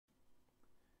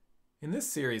In this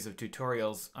series of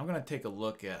tutorials, I'm going to take a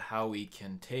look at how we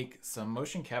can take some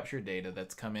motion capture data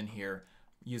that's come in here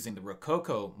using the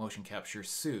Rokoko motion capture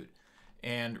suite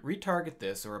and retarget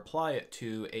this or apply it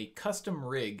to a custom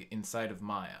rig inside of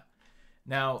Maya.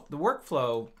 Now, the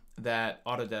workflow that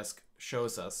Autodesk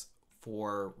shows us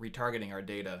for retargeting our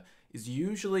data is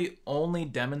usually only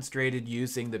demonstrated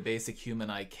using the basic human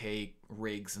IK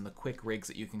rigs and the quick rigs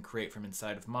that you can create from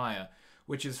inside of Maya,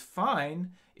 which is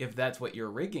fine if that's what your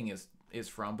rigging is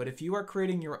from. But if you are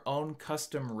creating your own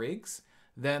custom rigs,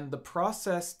 then the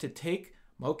process to take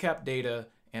MoCap data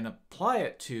and apply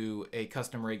it to a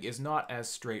custom rig is not as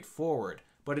straightforward,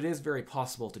 but it is very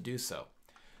possible to do so.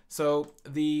 So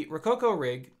the Rokoko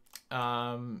rig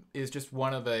is just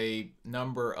one of a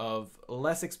number of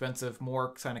less expensive,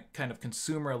 more kind of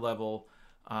consumer level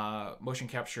motion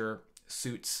capture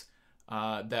suites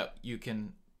that you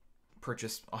can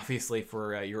purchase, obviously,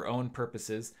 for your own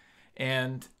purposes.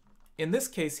 And in this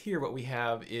case here, what we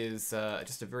have is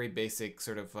just a very basic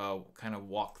sort of kind of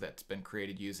walk that's been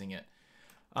created using it.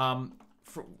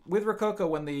 With Rokoko,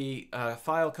 when the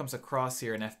file comes across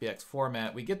here in FBX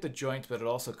format, we get the joint, but it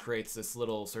also creates this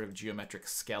little sort of geometric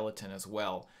skeleton as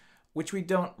well, which we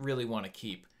don't really want to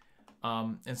keep.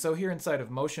 And so here inside of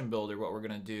Motion Builder, what we're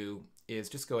going to do is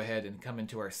just go ahead and come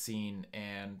into our scene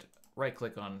and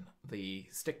right-click on the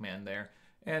stickman there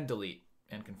and delete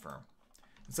and confirm.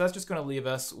 So that's just going to leave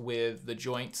us with the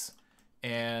joints,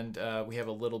 and we have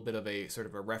a little bit of a sort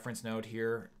of a reference node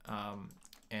here,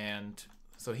 and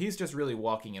so he's just really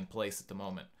walking in place at the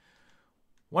moment.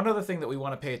 One other thing that we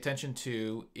want to pay attention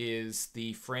to is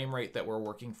the frame rate that we're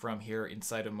working from here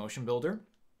inside of Motion Builder.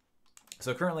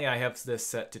 So currently I have this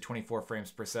set to 24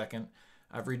 frames per second.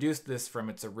 I've reduced this from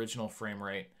its original frame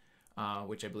rate,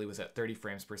 which I believe was at 30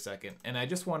 frames per second. And I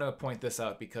just want to point this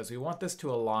out because we want this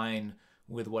to align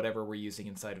with whatever we're using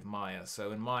inside of Maya.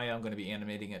 So in Maya, I'm going to be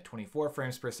animating at 24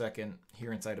 frames per second.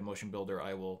 Here inside of Motion Builder,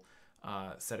 I will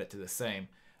set it to the same.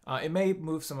 It may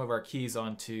move some of our keys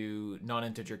onto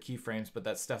non-integer keyframes, but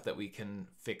that's stuff that we can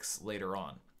fix later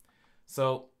on.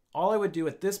 So all I would do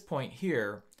at this point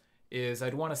here is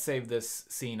I'd want to save this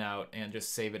scene out and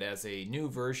just save it as a new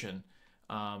version,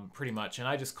 pretty much. And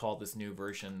I just call this new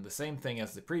version the same thing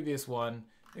as the previous one,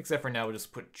 except for now we'll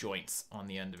just put joints on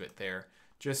the end of it there,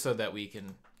 just so that we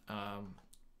can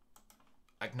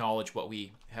acknowledge what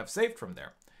we have saved from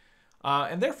there.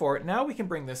 And therefore, now we can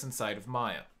bring this inside of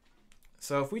Maya.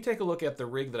 So if we take a look at the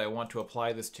rig that I want to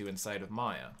apply this to inside of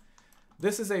Maya,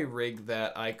 this is a rig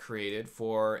that I created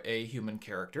for a human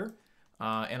character,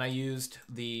 and I used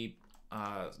the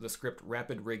script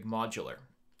Rapid Rig Modular.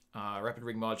 Rapid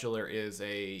Rig Modular is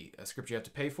a script you have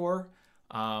to pay for.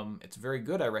 It's very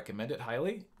good. I recommend it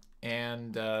highly.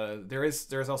 And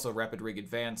there's also Rapid Rig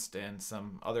Advanced and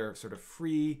some other sort of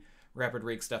free Rapid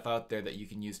Rig stuff out there that you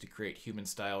can use to create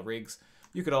human-style rigs.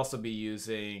 You could also be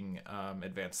using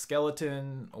Advanced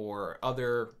Skeleton or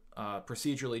other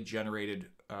procedurally generated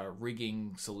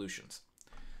rigging solutions.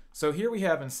 So here we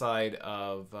have inside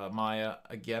of Maya,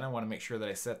 again, I want to make sure that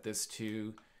I set this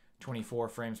to 24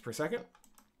 frames per second.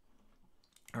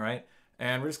 All right,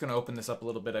 and we're just going to open this up a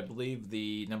little bit. I believe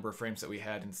the number of frames that we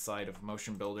had inside of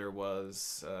Motion Builder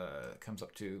was, comes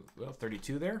up to, well,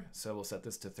 32 there. So we'll set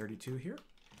this to 32 here.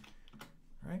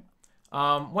 All right.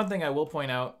 One thing I will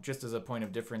point out, just as a point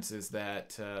of difference, is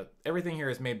that everything here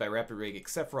is made by Rapid Rig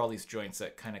except for all these joints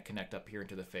that kind of connect up here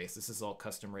into the face. This is all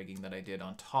custom rigging that I did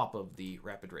on top of the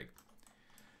Rapid Rig.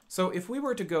 So if we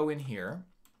were to go in here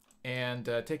and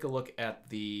take a look at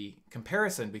the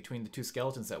comparison between the two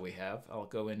skeletons that we have, I'll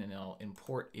go in and I'll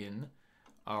import in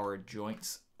our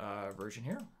joints version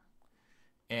here.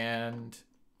 And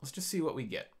let's just see what we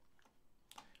get.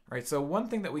 All right, so one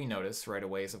thing that we notice right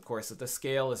away is, of course, that the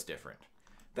scale is different.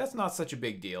 That's not such a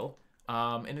big deal,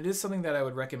 and it is something that I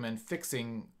would recommend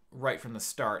fixing right from the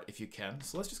start if you can.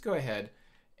 So let's just go ahead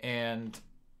and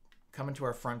come into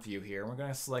our front view here. We're going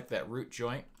to select that root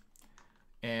joint,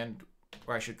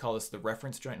 or I should call this the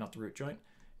reference joint, not the root joint.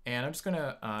 And I'm just going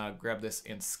to grab this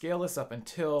and scale this up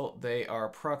until they are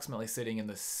approximately sitting in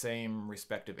the same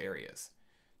respective areas,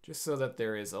 just so that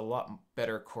there is a lot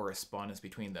better correspondence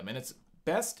between them. And it's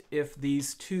best if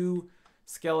these two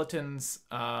skeletons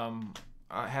they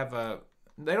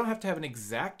don't have to have an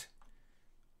exact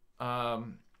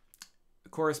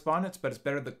correspondence, but it's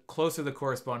better the closer the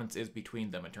correspondence is between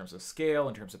them in terms of scale,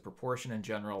 in terms of proportion in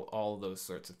general, all of those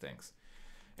sorts of things.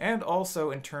 And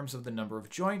also in terms of the number of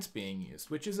joints being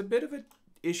used, which is a bit of an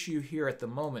issue here at the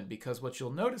moment, because what you'll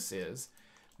notice is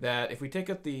that if we take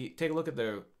a look at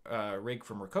the rig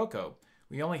from Rokoko,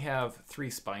 we only have 3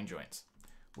 spine joints.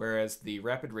 Whereas the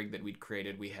rapid rig that we'd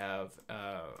created, we have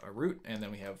a root, and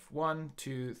then we have 1,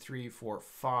 2, 3, 4,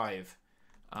 5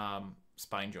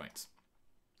 spine joints.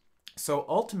 So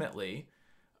ultimately,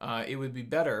 it would be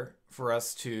better for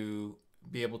us to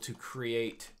be able to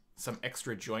create some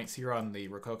extra joints here on the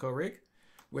Rokoko rig,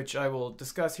 which I will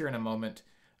discuss here in a moment.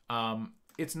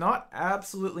 It's not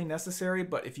absolutely necessary,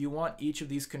 but if you want each of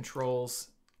these controls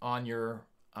on your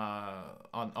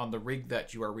on the rig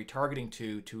that you are retargeting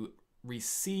to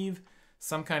receive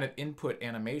some kind of input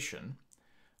animation,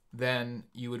 then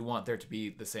you would want there to be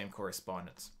the same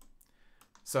correspondence.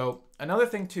 So another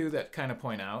thing too that kind of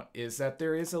point out is that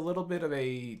there is a little bit of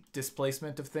a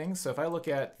displacement of things. So if I look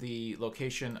at the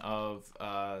location of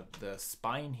the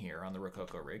spine here on the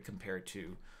Rokoko rig compared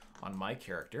to on my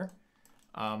character,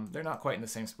 they're not quite in the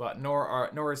same spot,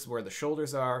 nor is where the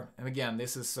shoulders are. And again,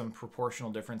 this is some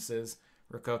proportional differences.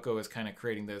 Rokoko is kind of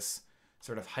creating this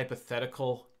sort of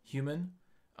hypothetical human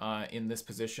in this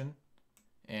position.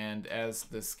 And as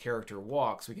this character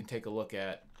walks, we can take a look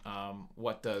at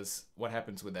what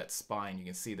happens with that spine. You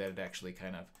can see that it actually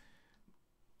kind of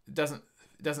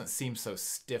doesn't seem so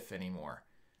stiff anymore.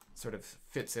 It sort of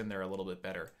fits in there a little bit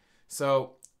better.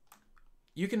 So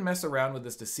you can mess around with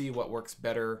this to see what works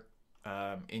better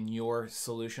in your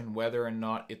solution, whether or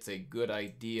not it's a good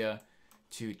idea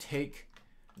to take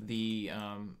the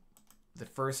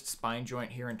first spine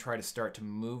joint here and try to start to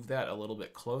move that a little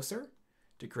bit closer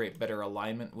to create better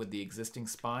alignment with the existing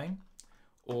spine,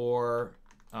 or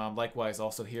likewise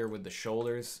also here with the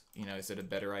shoulders, is it a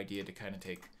better idea to kind of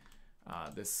take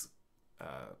this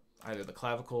either the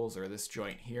clavicles or this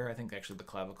joint here? I think actually the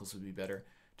clavicles would be better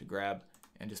to grab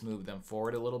and just move them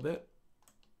forward a little bit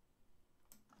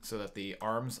so that the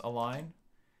arms align.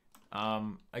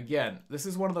 Again, this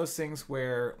is one of those things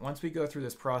where once we go through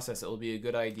this process, it will be a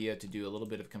good idea to do a little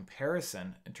bit of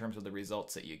comparison in terms of the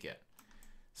results that you get.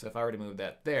 So if I were to move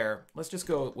that there, let's just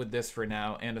go with this for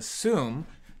now and assume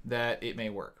that it may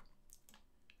work.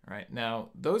 All right, now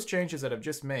those changes that I've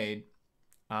just made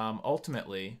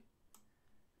ultimately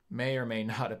may or may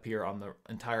not appear on the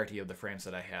entirety of the frames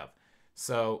that I have.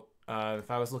 So if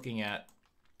I was looking at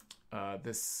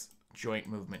this joint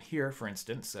movement here, for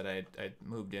instance, that I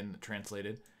moved in,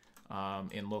 translated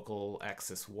in local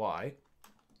axis Y,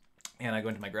 and I go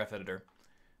into my graph editor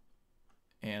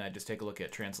and I just take a look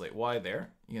at translate Y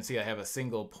there, you can see I have a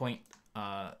single point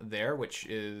there, which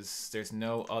is, there's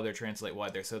no other translate Y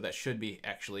there, so that should be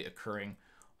actually occurring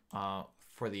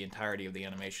for the entirety of the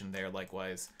animation there.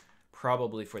 Likewise,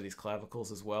 probably for these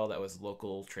clavicles as well, that was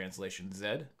local translation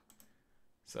Z.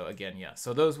 So again, yeah,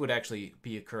 so those would actually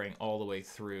be occurring all the way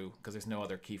through because there's no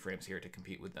other keyframes here to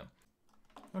compete with them.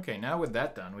 Okay, now with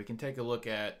that done, we can take a look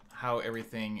at how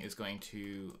everything is going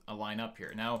to line up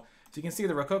here. Now, so you can see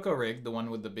the Rokoko rig, the one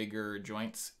with the bigger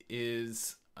joints,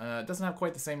 is doesn't have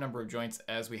quite the same number of joints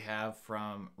as we have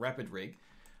from Rapid Rig.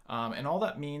 And all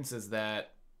that means is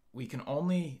that we can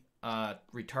only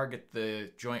retarget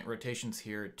the joint rotations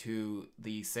here to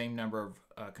the same number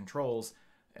of controls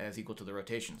as equal to the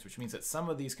rotations, which means that some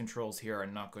of these controls here are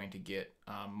not going to get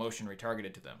motion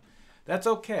retargeted to them. That's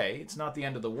okay, it's not the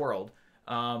end of the world.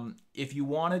 If you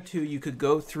wanted to, you could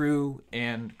go through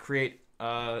and create,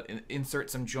 insert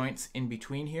some joints in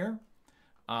between here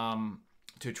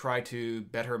to try to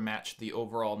better match the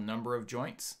overall number of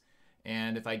joints.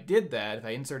 And if I did that, if I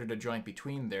inserted a joint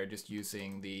between there just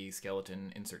using the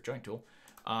skeleton insert joint tool,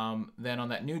 then on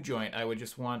that new joint, I would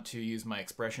just want to use my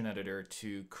expression editor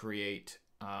to create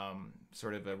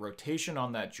sort of a rotation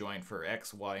on that joint for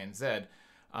X, Y, and Z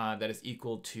that is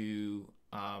equal to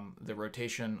the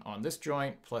rotation on this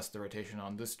joint plus the rotation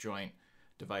on this joint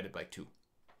divided by 2.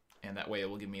 And that way it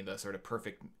will give me the sort of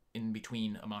perfect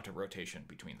in-between amount of rotation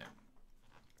between there.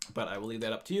 But I will leave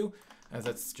that up to you, as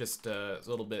that's just a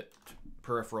little bit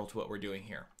peripheral to what we're doing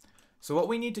here. So what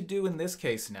we need to do in this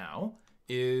case now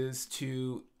is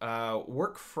to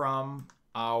work from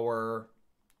our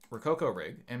Rokoko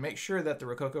rig and make sure that the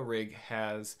Rokoko rig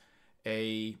has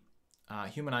a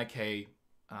human IK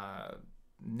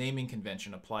naming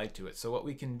convention applied to it. So what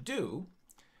we can do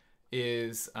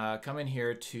is come in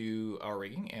here to our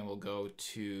rigging, and we'll go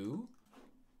to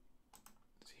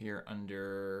here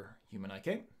under human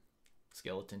IK,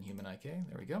 skeleton human IK,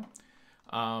 there we go.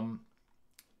 And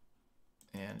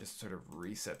just sort of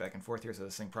reset back and forth here so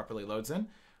this thing properly loads in.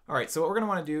 All right, so what we're going to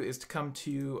want to do is to come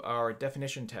to our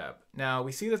definition tab. Now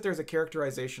we see that there's a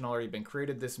characterization already been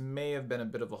created. This may have been a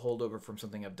bit of a holdover from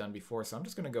something I've done before, so I'm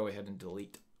just going to go ahead and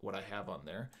delete what I have on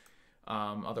there.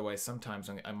 Otherwise,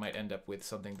 sometimes I might end up with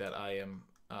something that I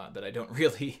don't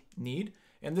really need,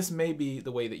 and this may be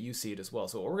the way that you see it as well.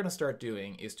 So what we're going to start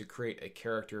doing is to create a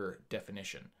character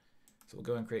definition. So we'll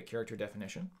go and create character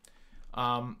definition.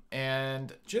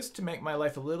 And just to make my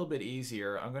life a little bit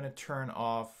easier, I'm going to turn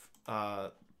off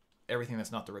everything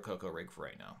that's not the Rokoko rig for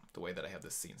right now, the way that I have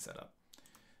this scene set up.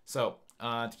 So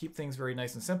to keep things very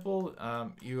nice and simple,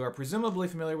 you are presumably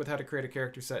familiar with how to create a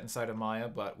character set inside of Maya,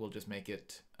 but we'll just make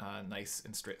it nice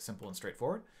and simple and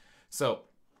straightforward. So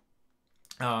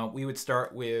we would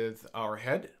start with our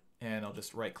head, and I'll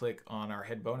just right click on our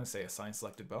head bone and say assign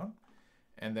selected bone.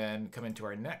 And then come into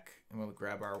our neck, and we'll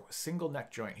grab our single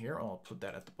neck joint here. I'll put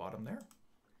that at the bottom there.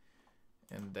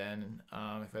 And then if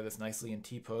I have this nicely in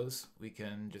T-pose, we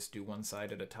can just do one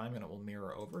side at a time, and it will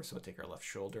mirror over. So we'll take our left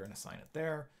shoulder and assign it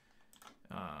there.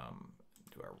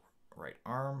 Do our right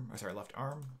arm, or sorry, left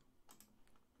arm,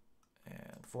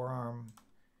 and forearm,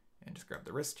 and just grab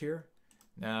the wrist here.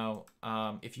 Now,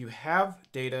 if you have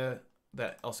data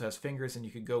that also has fingers, and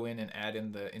you could go in and add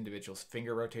in the individual's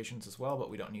finger rotations as well, but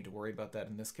we don't need to worry about that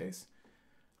in this case.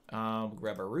 We'll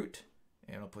grab our root,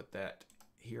 and we'll put that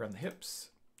here on the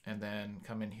hips, and then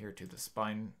come in here to the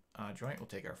spine joint. We'll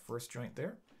take our first joint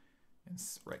there, and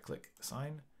right click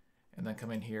assign, and then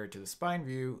come in here to the spine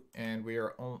view, and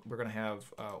we're going to have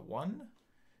 1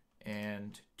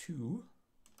 and 2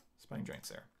 spine joints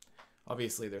there.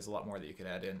 Obviously, there's a lot more that you could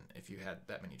add in if you had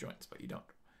that many joints, but you don't.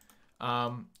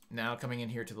 Now coming in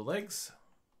here to the legs,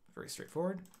 very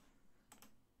straightforward.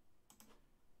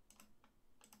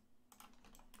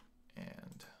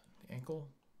 And the ankle.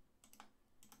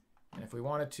 And if we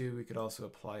wanted to, we could also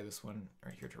apply this one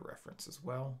right here to reference as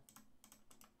well.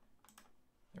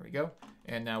 There we go.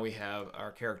 And now we have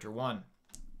our character 1.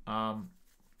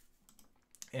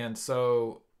 And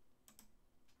so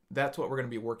that's what we're going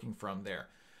to be working from there.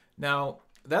 Now,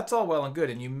 that's all well and good,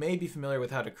 and you may be familiar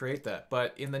with how to create that.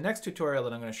 But in the next tutorial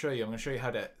that I'm going to show you how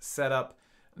to set up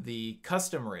the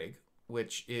custom rig,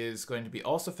 which is going to be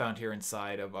also found here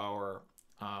inside of our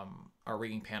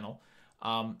rigging panel.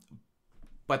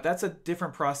 But that's a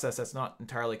different process that's not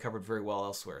entirely covered very well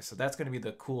elsewhere. So that's going to be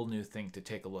the cool new thing to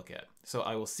take a look at. So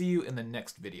I will see you in the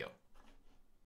next video.